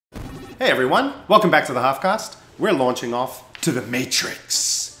Hey everyone, welcome back to the HalfCast. We're launching off to the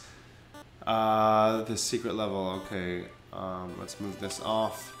Matrix. The secret level, okay. Let's move this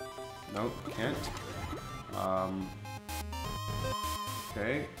off. Nope, can't.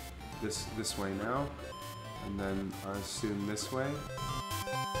 Okay, this way now. And then I assume this way.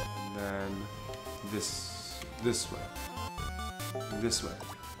 And then this way. This way.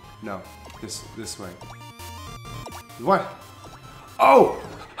 No, this way. What? Oh!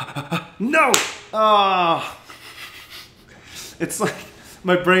 No! Ah! It's like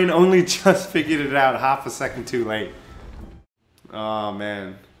my brain only just figured it out half a second too late. Oh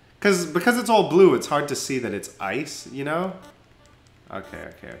man. Because it's all blue, it's hard to see that it's ice, you know?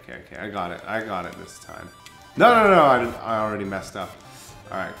 Okay. I got it this time. No, I already messed up.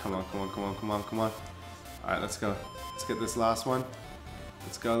 Alright, come on. Alright, let's go. Let's get this last one.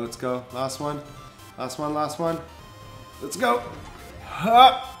 Let's go. Last one. Let's go.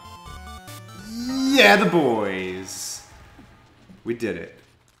 Yeah, the boys. We did it.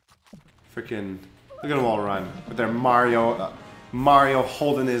 Freaking, look at them all run with their Mario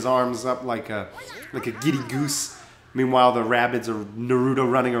holding his arms up like a giddy goose. Meanwhile, the Rabbids are Naruto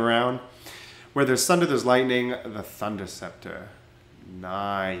running around. Where there's thunder, there's lightning. The Thunder Scepter.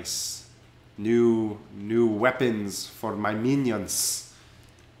 Nice. New weapons for my minions.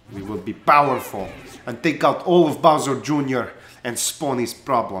 We will be powerful and take out all of Bowser Jr. and Spawny's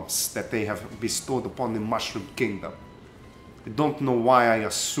problems that they have bestowed upon the Mushroom Kingdom. I don't know why I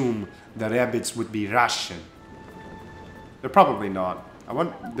assume the Rabbids would be Russian. They're probably not.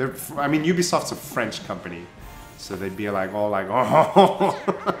 I mean, Ubisoft's a French company, so they'd be like, all like, oh,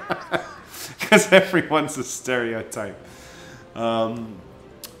 because everyone's a stereotype.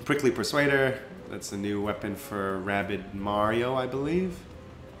 Prickly Persuader. That's a new weapon for Rabbid Mario, I believe.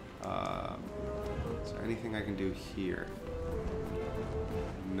 Is there anything I can do here?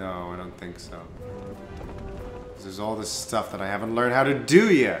 No, I don't think so. There's all this stuff that I haven't learned how to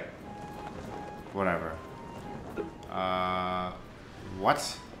do yet. Whatever.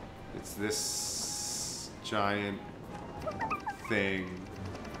 What? It's this giant thing.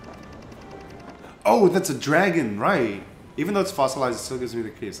 Oh, that's a dragon, right. Even though it's fossilized, it still gives me the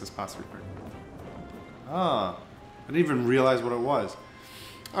key. It says password. Ah, I didn't even realize what it was.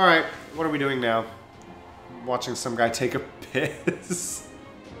 Alright, what are we doing now? Watching some guy take a piss.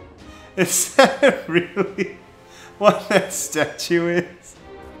 Is that really what that statue is?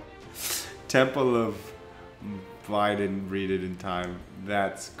 Temple of... I didn't read it in time.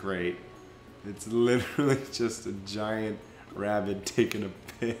 That's great. It's literally just a giant rabbit taking a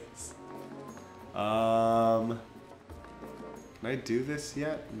piss. Can I do this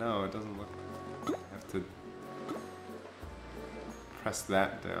yet? No, it doesn't look like I have to press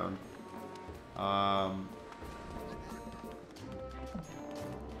that down.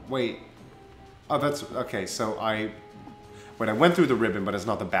 Wait. Oh, that's... Okay, so I went through the ribbon, but it's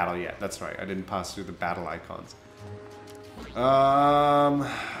not the battle yet. That's right. I didn't pass through the battle icons. Alright,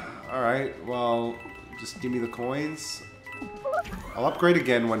 well, just give me the coins. I'll upgrade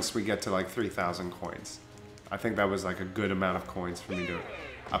again once we get to like 3,000 coins. I think that was like a good amount of coins for me to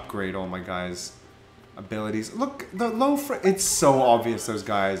upgrade all my guys' abilities. Look, the low it's so obvious those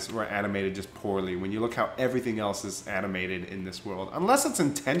guys were animated just poorly when you look how everything else is animated in this world. Unless it's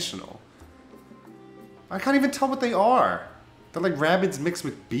intentional. I can't even tell what they are. They're like Rabbids mixed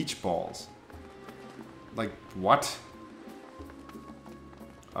with beach balls. Like, what?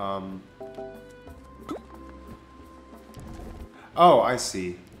 Oh, I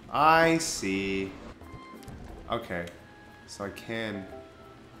see. Okay. So I can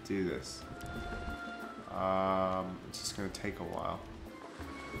do this. It's just gonna take a while.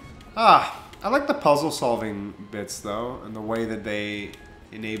 I like the puzzle solving bits though, and the way that they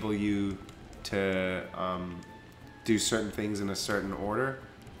enable you to do certain things in a certain order.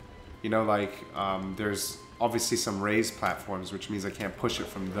 You know, like there's obviously some raised platforms, which means I can't push it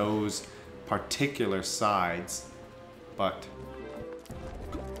from those particular sides, but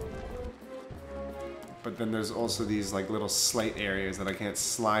then there's also these like little slate areas that I can't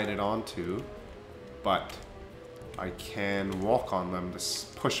slide it onto, but I can walk on them to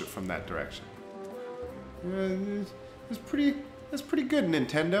push it from that direction. That's pretty good,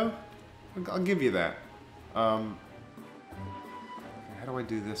 Nintendo. I'll give you that. How do I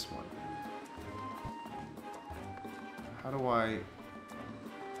do this one? How do I...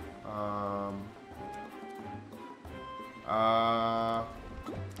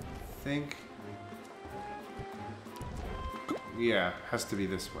 think... Yeah, has to be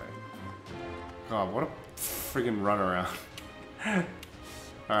this way. God, what a friggin' runaround.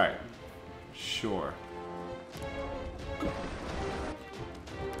 Alright. Sure.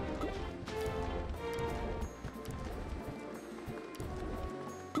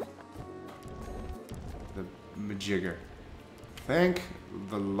 jigger. Thank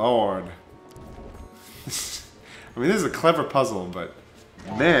the Lord. I mean, this is a clever puzzle, but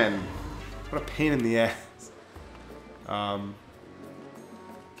man, what a pain in the ass. Can't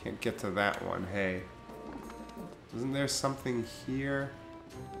get to that one. Hey, isn't there something here?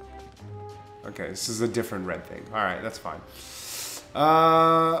 Okay, this is a different red thing. All right, that's fine.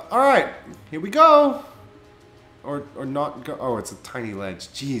 All right, here we go. Or not go. Oh, it's a tiny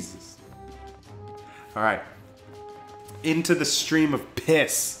ledge. Jesus. All right. Into the stream of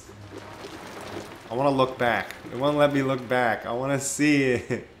piss. I want to look back. It won't let me look back. I want to see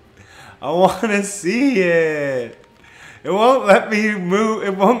it. I want to see it. It won't let me move.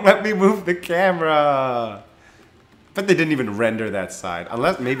 It won't let me move the camera. But they didn't even render that side.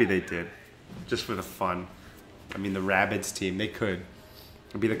 Unless maybe they did. Just for the fun. I mean, the Rabbids team, they could.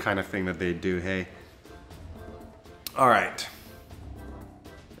 It'd be the kind of thing that they do, hey. Alright.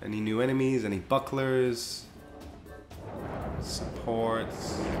 Any new enemies? Any bucklers?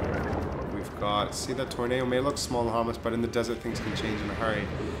 Supports. We've got... See, that tornado may look small and harmless, but in the desert things can change in a hurry.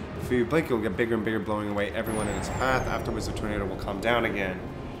 If you blink, it will get bigger and bigger, blowing away everyone in its path. Afterwards, the tornado will calm down again.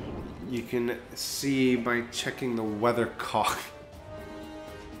 You can see by checking the weather cock.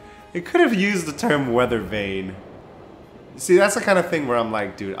 It could have used the term weather vane. See, that's the kind of thing where I'm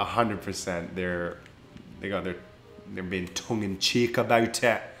like, dude, 100%. They're being tongue-in-cheek about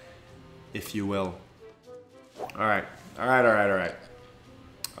it, if you will. Alright.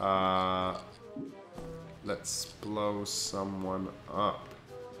 Let's blow someone up.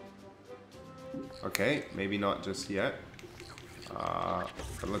 Okay, maybe not just yet.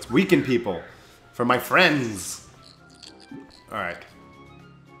 But let's weaken people. For my friends. Alright.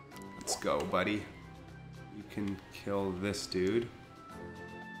 Let's go, buddy. You can kill this dude.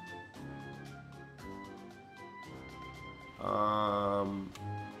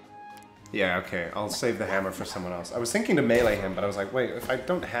 Yeah, okay. I'll save the hammer for someone else. I was thinking to melee him, but I was like, wait, if I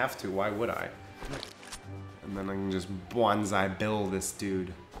don't have to, why would I? And then I can just bonsai bill this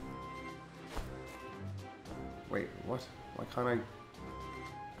dude. Wait, what? Why can't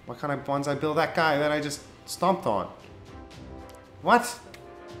I bonsai bill that guy that I just stomped on? What?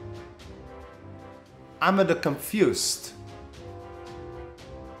 I'm a bit confused.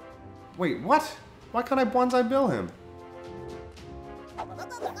 Wait, what? Why can't I bonsai bill him?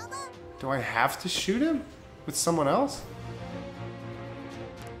 Do I have to shoot him with someone else?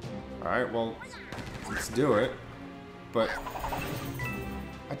 Alright, well, let's do it. But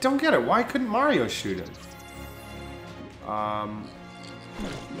I don't get it. Why couldn't Mario shoot him? Alright,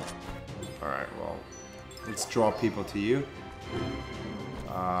 well, let's draw people to you.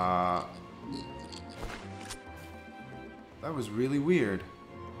 That was really weird.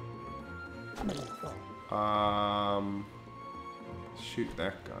 Shoot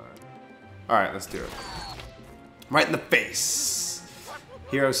that guy. Alright, let's do it. Right in the face.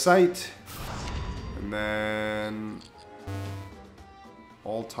 Hero sight. And then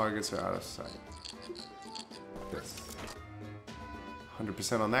all targets are out of sight. This.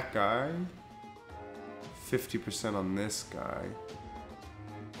 100% on that guy. 50% on this guy.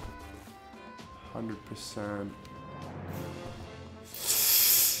 100%.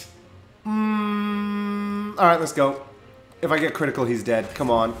 Alright, let's go. If I get critical, he's dead. Come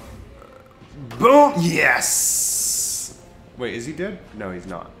on. Boom! Yes! Wait, is he dead? No, he's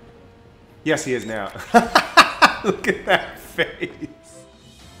not. Yes, he is now. Look at that face.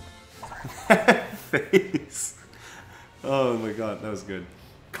 That face. Oh my god, that was good.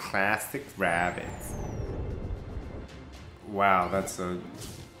 Classic Rabbids. Wow, that's a...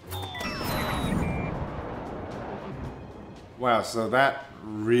 Wow, so that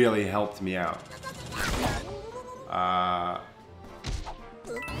really helped me out.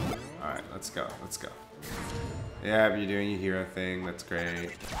 Alright, let's go, let's go. Yeah, you're doing your hero thing, that's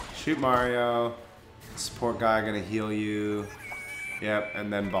great. Shoot Mario. Support guy gonna heal you. Yep,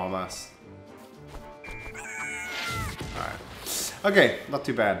 and then bomb us. Alright. Okay, not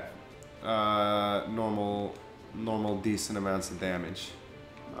too bad. Normal decent amounts of damage.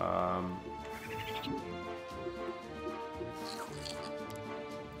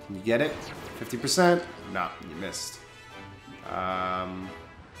 Can you get it? 50%? Nah, you missed.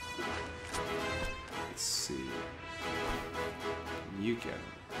 Let's see. You get it.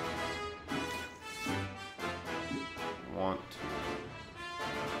 Want to.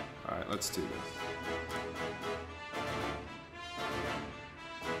 Alright, let's do this.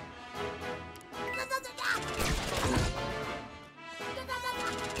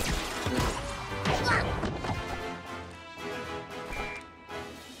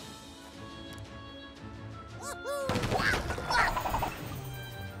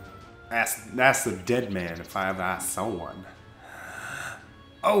 That's the dead man if I ever saw one.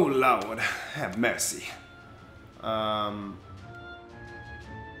 Oh Lord, have mercy. The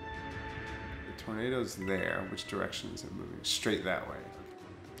tornado's there. Which direction is it moving? Straight that way.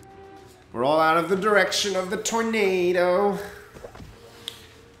 We're all out of the direction of the tornado.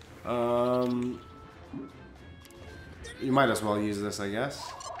 You might as well use this, I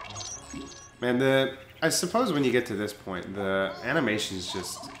guess. Man, I suppose when you get to this point, the animations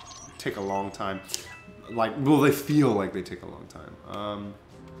just take a long time. Like, well, they feel like they take a long time.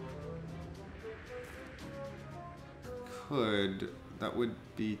 That would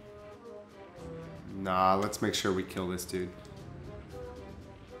be... Nah, let's make sure we kill this dude.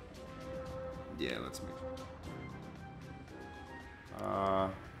 Yeah, let's make...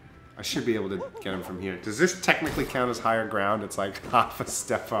 I should be able to get him from here. Does this technically count as higher ground? It's like half a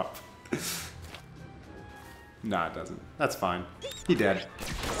step up. Nah, it doesn't. That's fine. He dead.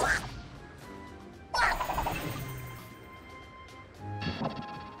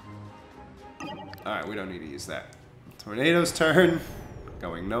 Alright, we don't need to use that. Tornado's turn.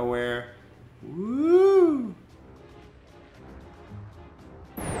 Going nowhere. Woo!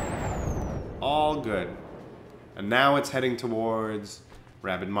 All good. And now it's heading towards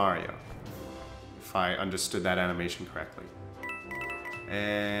Rabbid Mario. If I understood that animation correctly.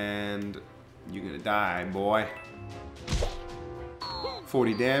 And you're gonna die, boy.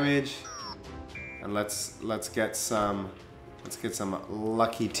 40 damage. And let's get some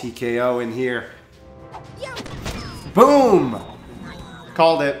lucky TKO in here. Boom!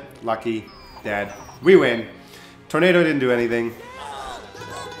 Called it. Lucky. Dead. We win. Tornado didn't do anything.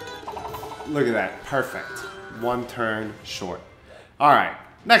 Look at that. Perfect. One turn short. Alright.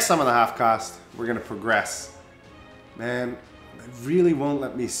 Next time on the HalfCast, we're going to progress. Man, it really won't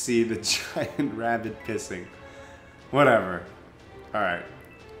let me see the giant rabbit pissing. Whatever. Alright.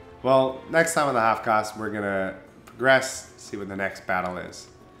 Well, next time on the HalfCast, we're going to progress, see what the next battle is.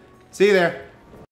 See you there.